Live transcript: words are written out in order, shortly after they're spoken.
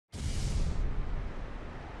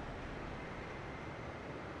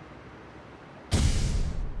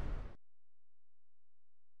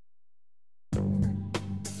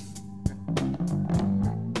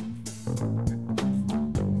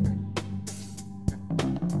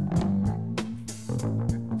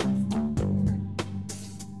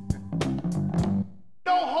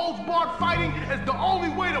fighting is the only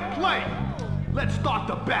way to play. Let's start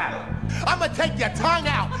the battle. I'ma take your tongue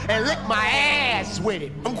out and lick my ass with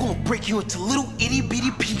it. I'm gonna break you into little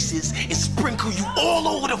itty-bitty pieces and sprinkle you all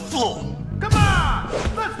over the floor. Come on,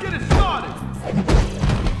 let's get it started.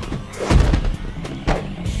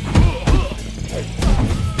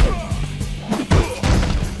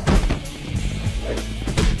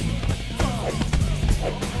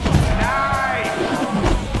 Nice.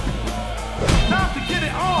 Time to get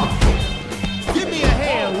it on. Give me a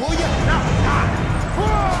hand, will ya? Now it's time.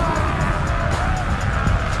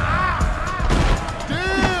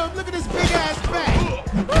 Damn, look at this big ass back.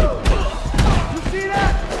 You see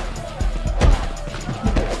that?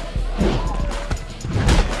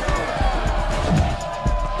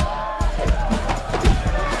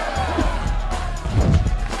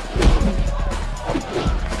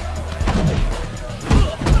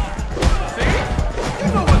 See? You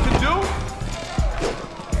know what to do.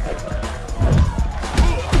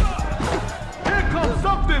 Here comes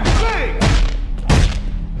something big.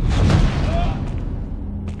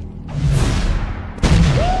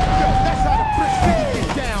 Yo, that's how the Brick City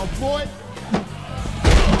get down, boy.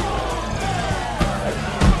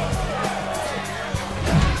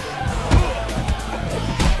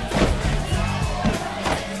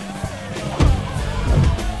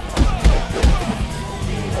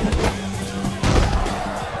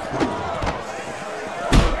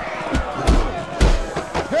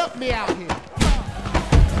 Help me out here.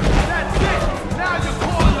 That's it. Now you're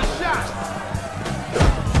calling the shots.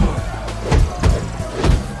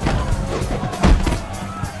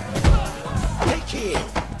 Take care.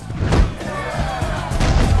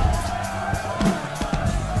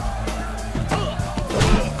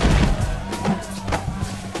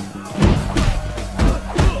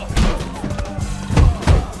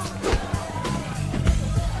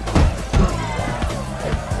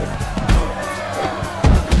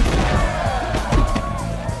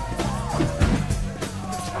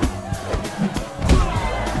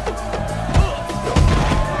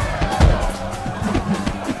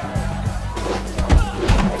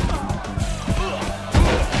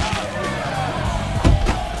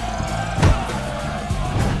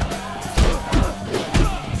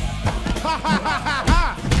 Ha ha ha ha ha!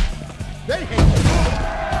 They hate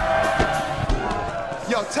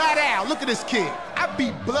you. Yo, tie down. Look at this kid. I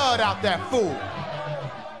beat blood out that fool.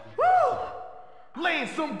 Woo! Laying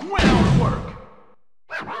some groundwork.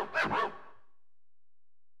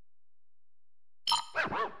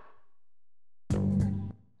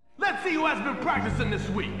 Let's see who has been practicing this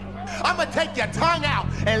week. I'ma take your tongue out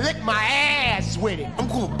and lick my ass with it. I'm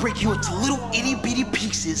gonna break you into little itty-bitty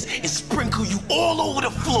pieces and sprinkle you all over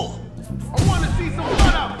the floor. I want to see some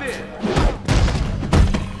blood out there.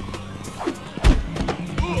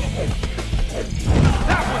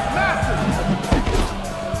 That was massive.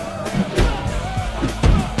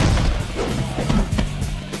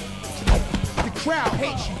 The crowd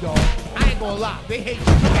hates you, dog. I ain't gonna lie. They hate you.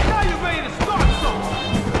 Now you're ready to start something.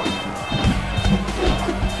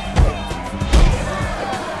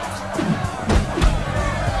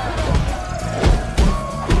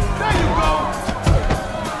 There you go.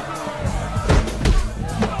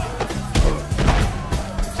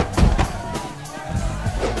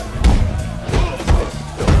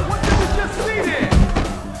 What did we just see there?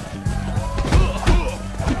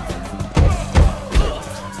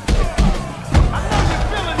 I know you're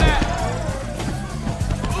feeling that.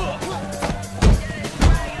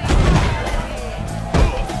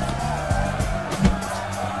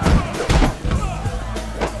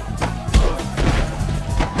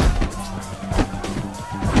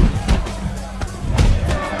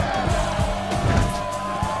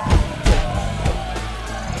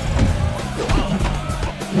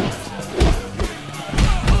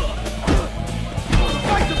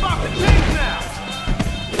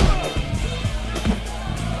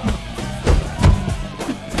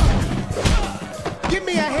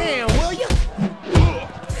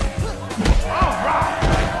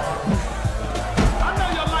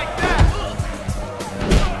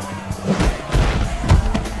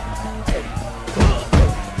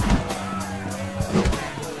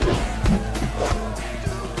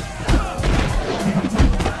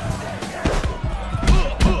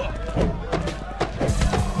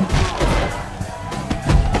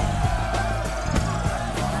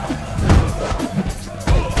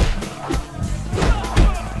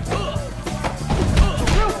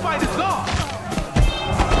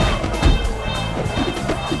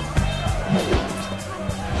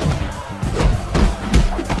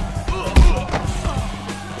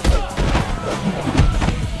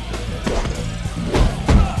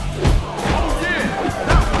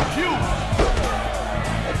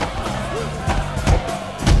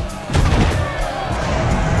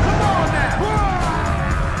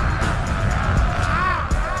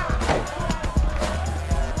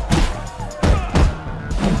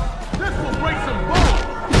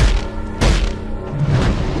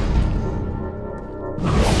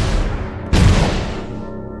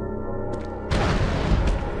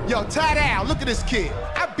 Yo, tie down, look at this kid.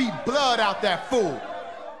 I beat blood out that fool.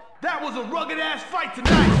 That was a rugged-ass fight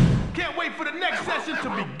tonight. Can't wait for the next session to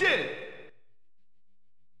begin.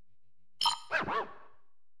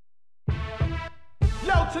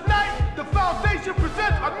 Yo, tonight, the Foundation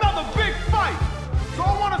presents another big fight. So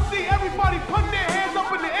I want to see everybody putting their hands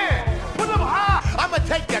up in the air. Put them high. I'ma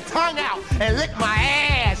take your tongue out and lick my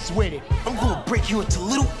ass with it. I'm gonna break you into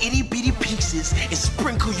little itty-bitty pieces and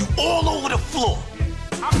sprinkle you all over the floor.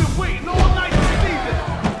 I've been waiting all night to see this.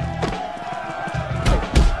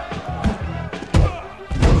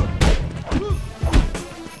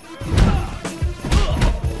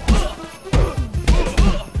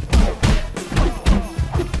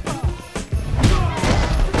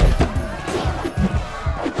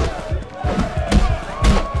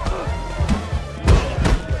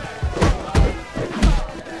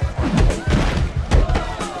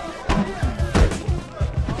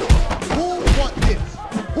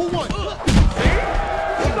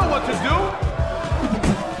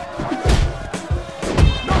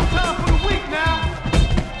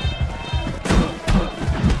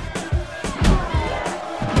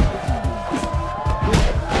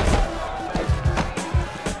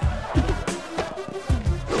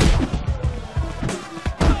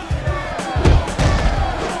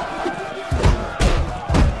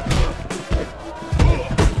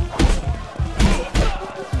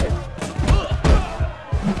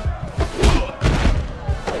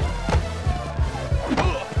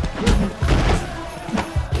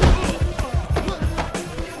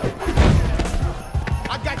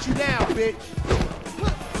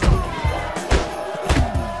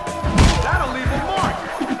 That'll leave a mark.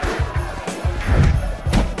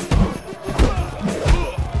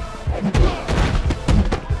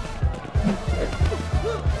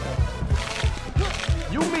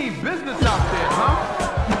 You mean business out there, huh?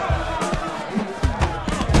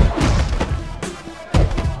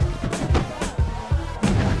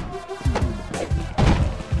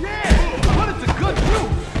 Yeah, but it's a good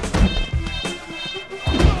juice.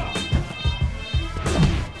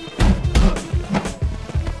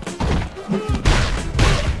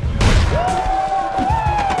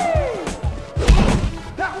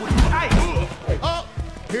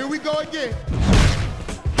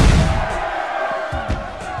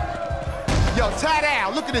 Tie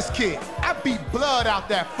down, look at this kid. I beat blood out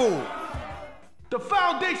that fool. The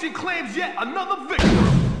Foundation claims yet another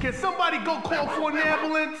victim. Can somebody go call for an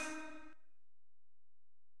ambulance?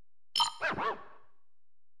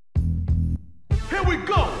 Here we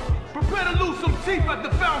go. Prepare to lose some teeth at the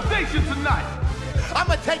Foundation tonight.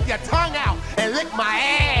 I'ma take your tongue out and lick my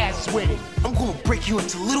ass with it. I'm gonna break you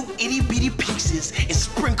into little itty-bitty pieces and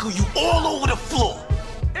sprinkle you all over the floor.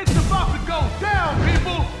 It's about to go down,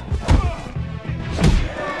 people.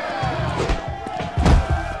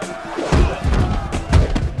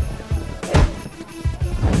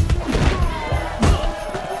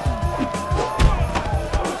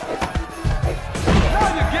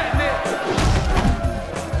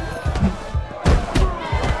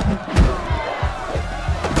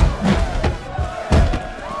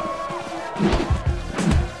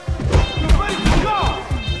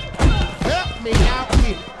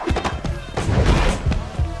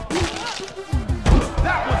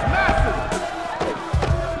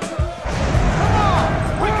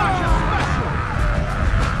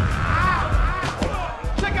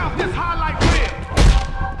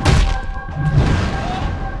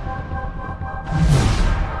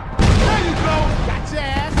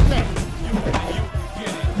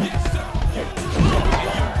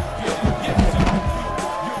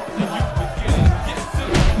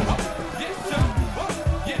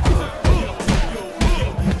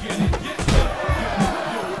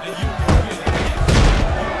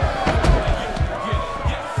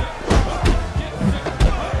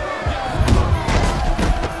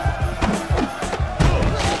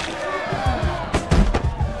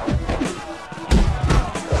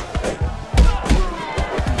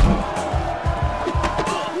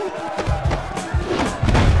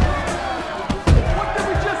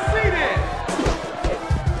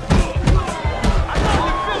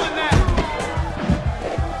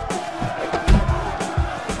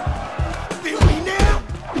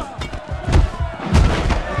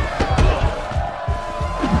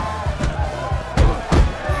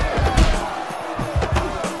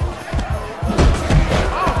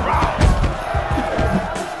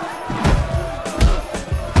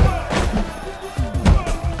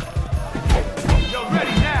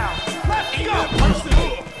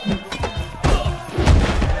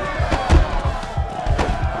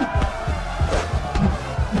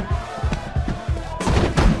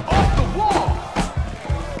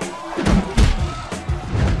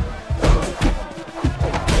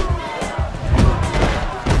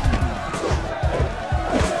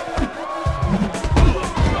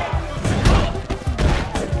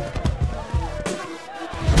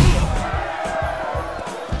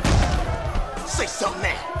 Say something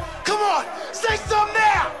now. Come on, say something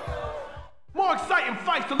now. More exciting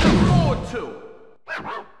fights to look forward to.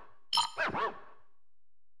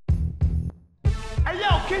 Hey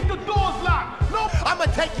yo, keep the doors locked. No, I'm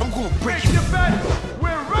gonna break take your bed.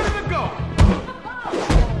 We're ready to go.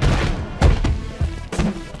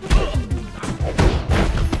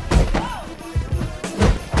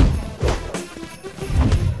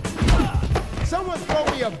 Someone throw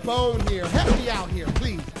me a bone here. Help me out here,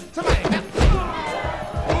 please. Somebody help me.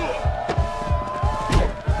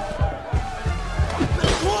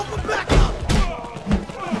 Back up.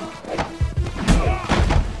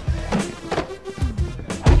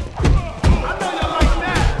 I know you like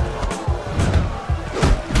that.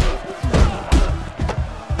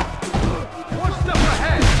 One step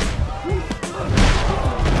ahead.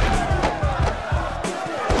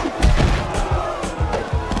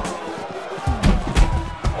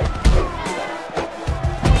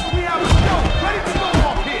 We have a show ready to go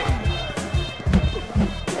off here.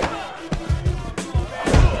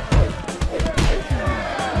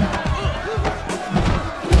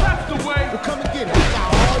 That's the way. Well, come and get it. I got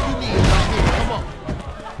all you need right here. Come on.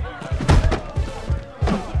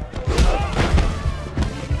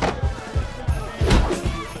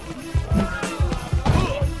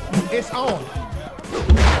 It's on. Oh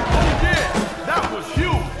yeah, that was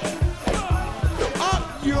huge. Up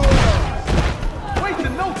yours.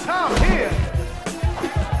 Wasting no time here.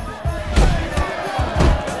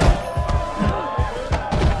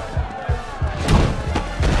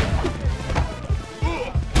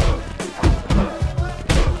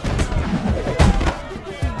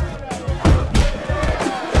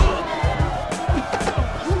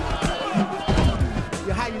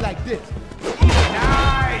 Yeah, how you like this?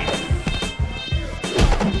 Nice.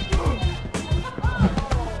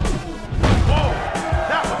 Whoa,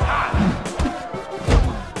 that was hot.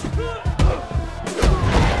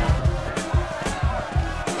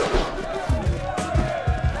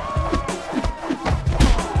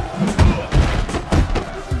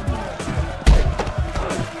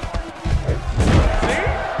 See?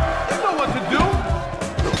 You know what to do.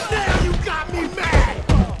 Now you got me mad.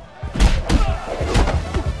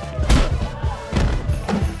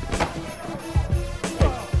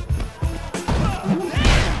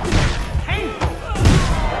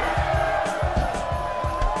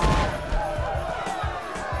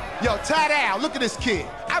 Yo, tie down. Look at this kid.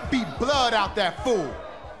 I beat blood out that fool.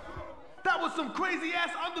 That was some crazy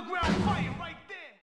ass underground fighting.